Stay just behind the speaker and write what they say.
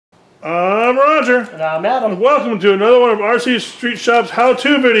I'm Roger. And I'm Adam. And welcome to another one of RC Street Shop's how-to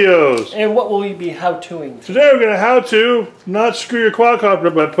videos. And what will we be how-toing? Today we're going to how-to not screw your quadcopter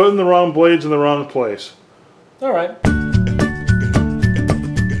up by putting the wrong blades in the wrong place. Alright.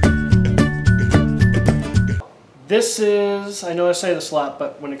 This is, I know I say this a lot,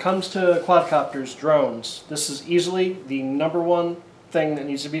 but when it comes to quadcopters, drones, this is easily the #1 thing that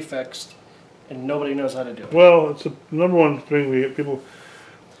needs to be fixed, and nobody knows how to do it. Well, it's the #1 thing we get people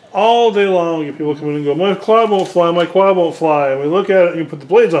all day long. We get people come in and go, my quad won't fly, my quad won't fly. And we look at it and you put the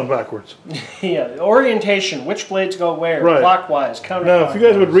blades on backwards. Yeah, orientation, which blades go where, right. Clockwise, counterclockwise. Now, if you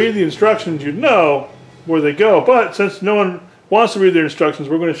guys would read the instructions, you'd know where they go. But since no one wants to read their instructions,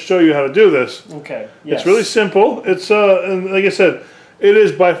 we're going to show you how to do this. Okay. Yes. It's really simple. It's and like I said, it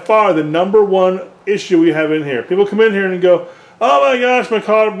is by far the #1 issue we have in here. People come in here and go, "Oh my gosh, my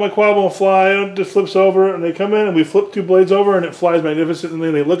quad won't fly. It just flips over." And they come in and we flip 2 blades over and it flies magnificently.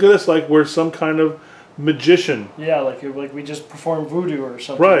 And they look at us like we're some kind of magician. Yeah, like we just performed voodoo or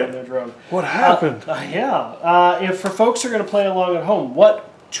something right. on their drone. What happened? If for folks who are going to play along at home, what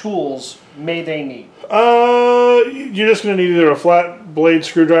tools may they need? You're just going to need either a flat blade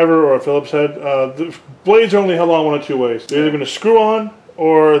screwdriver or a Phillips head. The blades are only held on 1 of 2 ways. They're either going to screw on,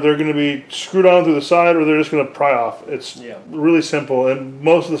 or they're going to be screwed on through the side, or they're just going to pry off. It's really simple, and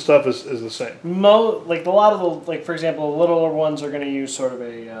most of the stuff is the same. Like a lot of the, like for example, the littler ones are going to use sort of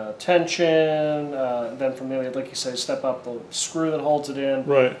a tension. Then from there, like you say, step up the screw that holds it in,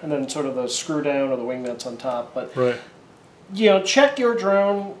 right, and then sort of the screw down or the wing nuts on top. But right. You know, check your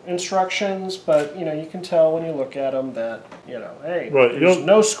drone instructions, but you know, you can tell when you look at them that, you know, hey, right. there's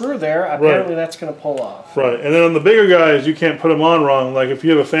no screw there. Apparently, that's going to pull off. Right, and then on the bigger guys, you can't put them on wrong. Like if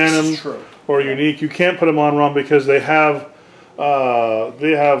you have a Phantom or a Unique, you can't put them on wrong because they have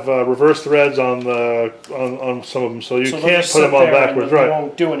reverse threads on some of them, so you can't put them on backwards. Right, they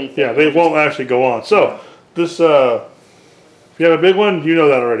won't do anything. Yeah, they won't actually go on. So this, if you have a big one, you know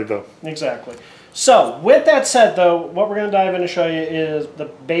that already, though. Exactly. So, with that said, though, what we're going to dive in to show you is the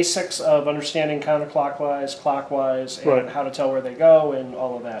basics of understanding counterclockwise, clockwise, and how to tell where they go, and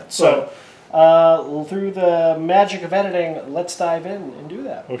all of that. So, through the magic of editing, let's dive in and do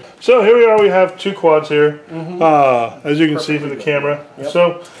that. Okay. So, here we are. We have 2 quads here, as you can see from the camera. Yep.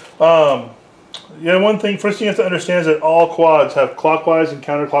 So, first thing you have to understand is that all quads have clockwise and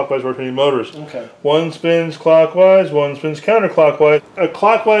counterclockwise rotating motors. Okay. One spins clockwise, one spins counterclockwise. A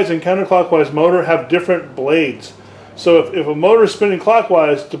clockwise and counterclockwise motor have different blades. So if a motor is spinning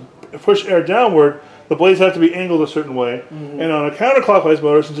clockwise to push air downward, the blades have to be angled a certain way. And on a counterclockwise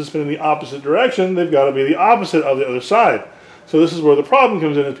motor, since it's spinning the opposite direction, they've got to be the opposite of the other side. So this is where the problem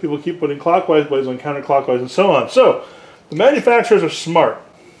comes in, is people keep putting clockwise blades on counterclockwise and so on. So the manufacturers are smart.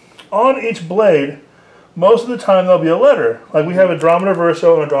 On each blade, most of the time there'll be a letter. Like we have a Andromeda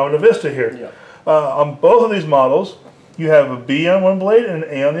Verso and a Andromeda Vista here. Yeah. On both of these models, you have a B on one blade and an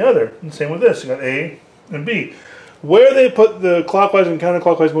A on the other. And same with this, you got A and B. Where they put the clockwise and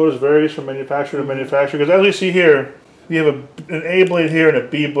counterclockwise motors varies from manufacturer to manufacturer. Because as we see here, you have an A blade here and a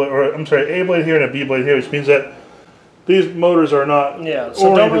B blade, or I'm sorry, A blade here and a B blade here, which means that these motors are not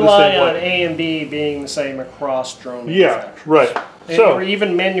so don't rely on A and B being the same across drone manufacturers. Yeah, right. So, or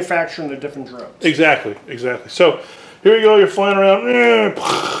even manufacturing the different drones. Exactly, exactly. So here you go, you're flying around,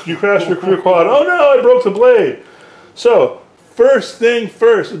 you crash your quad. Oh no, I broke the blade. So first thing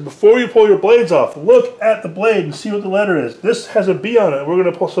first, is before you pull your blades off, look at the blade and see what the letter is. This has a B on it. We're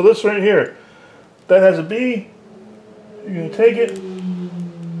going to pull, so this right here, that has a B. You're going to take it,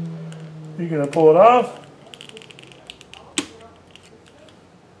 you're going to pull it off.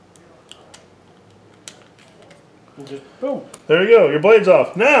 Just boom. There you go. Your blade's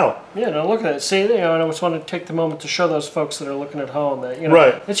off. Now. Yeah. Now look at it. See, I just want to take the moment to show those folks that are looking at home that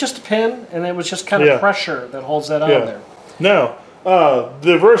it's just a pin, and it was just kind of pressure that holds that on there. Now,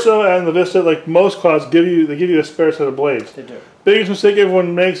 the Verso and the Vista, like most quads, give you a spare set of blades. They do. Biggest mistake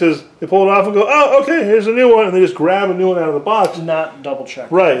everyone makes is they pull it off and go, oh, okay, here's a new one, and they just grab a new one out of the box. Not double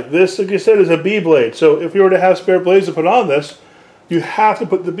check. Right. This, like you said, is a B blade. So if you were to have spare blades to put on this, you have to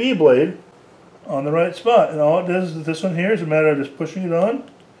put the B blade on the right spot. And all it does is this one here is a matter of just pushing it on.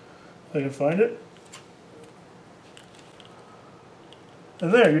 If I can find it.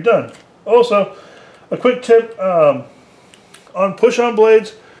 And there, you're done. Also, a quick tip on push-on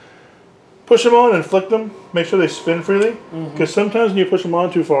blades, push them on and flick them. Make sure they spin freely. Because sometimes when you push them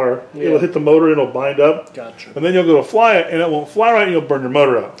on too far, it'll hit the motor and it'll bind up. Gotcha. And then you'll go to fly it and it won't fly right and you'll burn your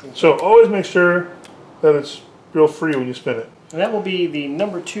motor out. So always make sure that it's real free when you spin it. And that will be the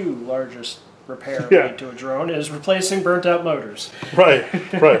 #2 largest repair made to a drone is replacing burnt-out motors. Right,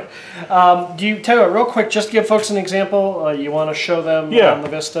 right. Do you tell you what, real quick, just to give folks an example, you want to show them on the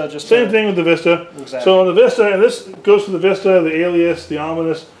Vista? Just same thing with the Vista. Exactly. So on the Vista, and this goes to the Vista, the Alias, the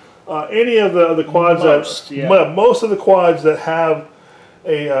Ominous, any of the quads most of the quads that have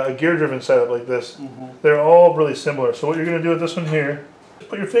a gear-driven setup like this, they're all really similar. So what you're going to do with this one here,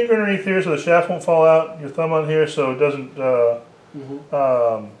 put your finger underneath here so the shaft won't fall out, your thumb on here so it doesn't,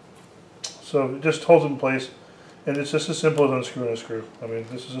 so it just holds it in place. And it's just as simple as unscrewing a screw. I mean,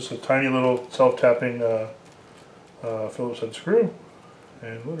 this is just a tiny little self-tapping Phillips head screw.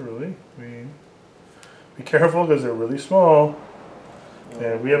 And literally, be careful because they're really small.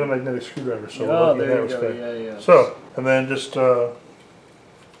 And we have a magnetic screwdriver, so we're looking at that respect. So, and then just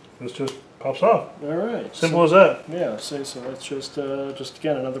this just pops off. All right. Simple as that. Yeah. So that's just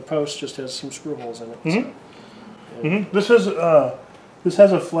again another post just has some screw holes in it. So, This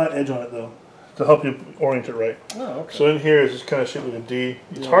has a flat edge on it though, to help you orient it right. Oh, okay. So in here is just kind of shaped like a D.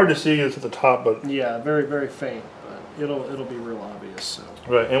 It's hard to see, it's at the top, but yeah, very very faint, but it'll be real obvious. So.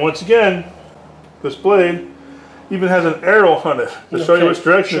 Right, and once again, this blade even has an arrow on it to show you which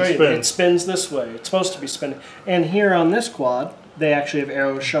direction it spins. It spins this way. It's supposed to be spinning. And here on this quad, they actually have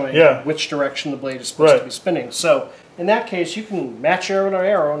arrows showing which direction the blade is supposed to be spinning. So in that case, you can match arrow to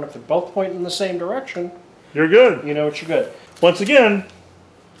arrow, and if they're both pointing in the same direction, you're good. You know what you're good. Once again,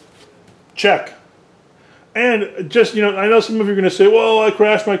 check. And just, you know, I know some of you are going to say, well, I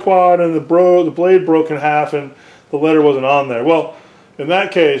crashed my quad and the blade broke in half and the letter wasn't on there. Well, in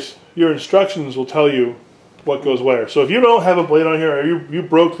that case, your instructions will tell you what goes where. So if you don't have a blade on here, or you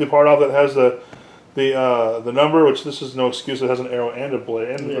broke the part off that has the number, which this is no excuse, it has an arrow and a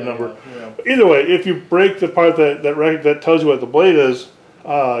blade and a number. But either way, if you break the part that tells you what the blade is,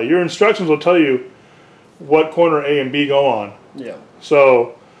 your instructions will tell you what corner A and B go on. Yeah.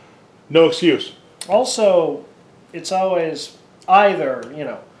 So, no excuse. Also, it's always either,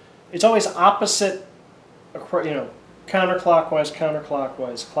 it's always opposite, counterclockwise,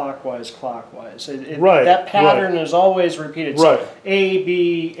 counterclockwise, clockwise, clockwise. That pattern is always repeated. Right. So A,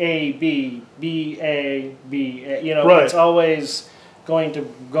 B, A, B, B, A, B, A. It's always going to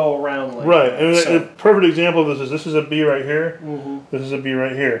go around like that. And a perfect example of this is a B right here. This is a B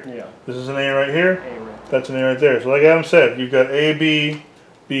right here. Yeah. This is an A right here. A right. That's an A right there. So like Adam said, you've got A, B,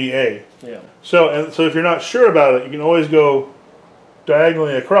 B, A. Yeah. So if you're not sure about it, you can always go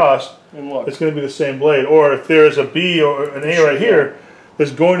diagonally across. And look. It's going to be the same blade. Or if there's a B or an A right here,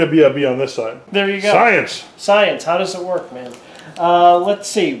 there's going to be a B on this side. There you go. Science. Science. How does it work, man? Let's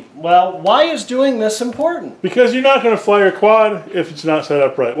see. Well, why is doing this important? Because you're not going to fly your quad if it's not set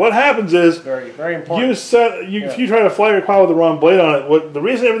up right. What happens is very, very important. If you try to fly your quad with the wrong blade on it, the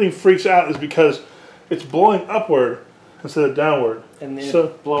reason everything freaks out is because it's blowing upward instead of downward. And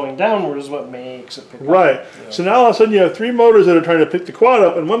blowing downward is what makes it pick up. Right. Yeah. So now all of a sudden you have three motors that are trying to pick the quad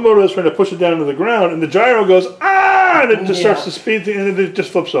up, and one motor is trying to push it down to the ground, and the gyro goes, ah, and it just starts to speed, and it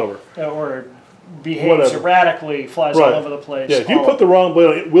just flips over. Or behaves erratically, flies all over the place. Yeah, if you put the wrong blade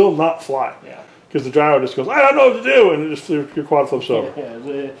on, it will not fly. Yeah. Because the gyro just goes, I don't know what to do, and your quad flips over.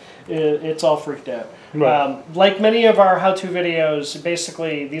 Yeah, it's all freaked out. Right. Like many of our how-to videos,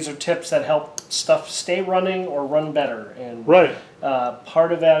 basically these are tips that help stuff stay running or run better. And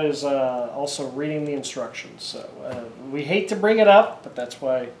part of that is also reading the instructions. So we hate to bring it up, but that's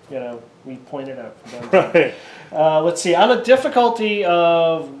why we point it out. Right. Let's see. On a difficulty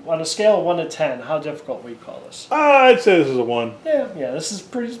on a scale of 1 to 10, how difficult would you call this? I'd say this is a 1. Yeah. This is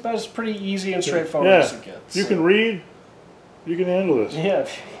pretty easy and straightforward as it gets. You can read. You can handle this. Yeah.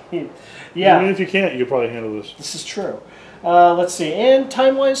 Even if you can't, you can probably handle this. This is true. Let's see. And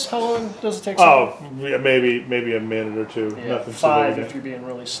time-wise, how long does it take? Yeah, maybe a minute or two. Yeah, Nothing 5 if you're being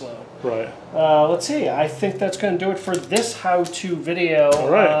really slow. Right. Let's see. I think that's going to do it for this how-to video. All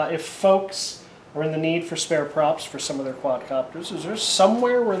right. If folks are in the need for spare props for some of their quadcopters, is there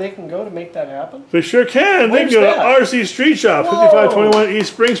somewhere where they can go to make that happen? They sure can. They can go to RC Street Shop, 5521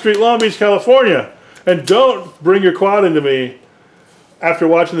 East Spring Street, Long Beach, California. And don't bring your quad into me after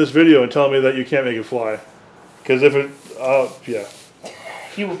watching this video and telling me that you can't make it fly. Because if it, yeah.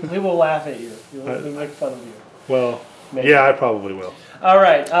 He will laugh at you. He'll make fun of you. Well, yeah, I probably will. All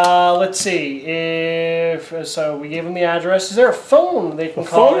right, let's see. So we gave him the address. Is there a phone they can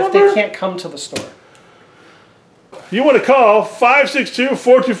call if they can't come to the store? You want to call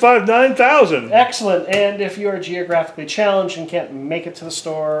 562-425-9000. Excellent. And if you are geographically challenged and can't make it to the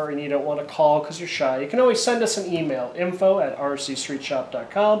store and you don't want to call because you're shy, you can always send us an email,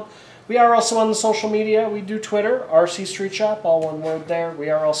 info@rcstreetshop.com. We are also on the social media. We do Twitter, RC Street Shop, all one word there. We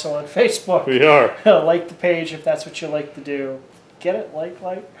are also on Facebook. We are. Like the page if that's what you like to do. Get it? Like.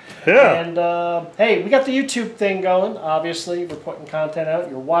 Yeah. And hey, we got the YouTube thing going. Obviously, we're putting content out.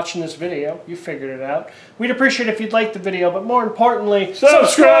 You're watching this video. You figured it out. We'd appreciate it if you'd like the video, but more importantly,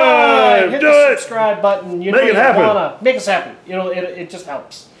 subscribe! Hit the subscribe button. You Make it happen. Make us happy. You know, it just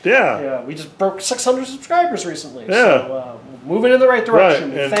helps. Yeah. Yeah. We just broke 600 subscribers recently. Yeah. So moving in the right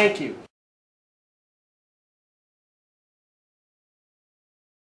direction. Right. Thank you.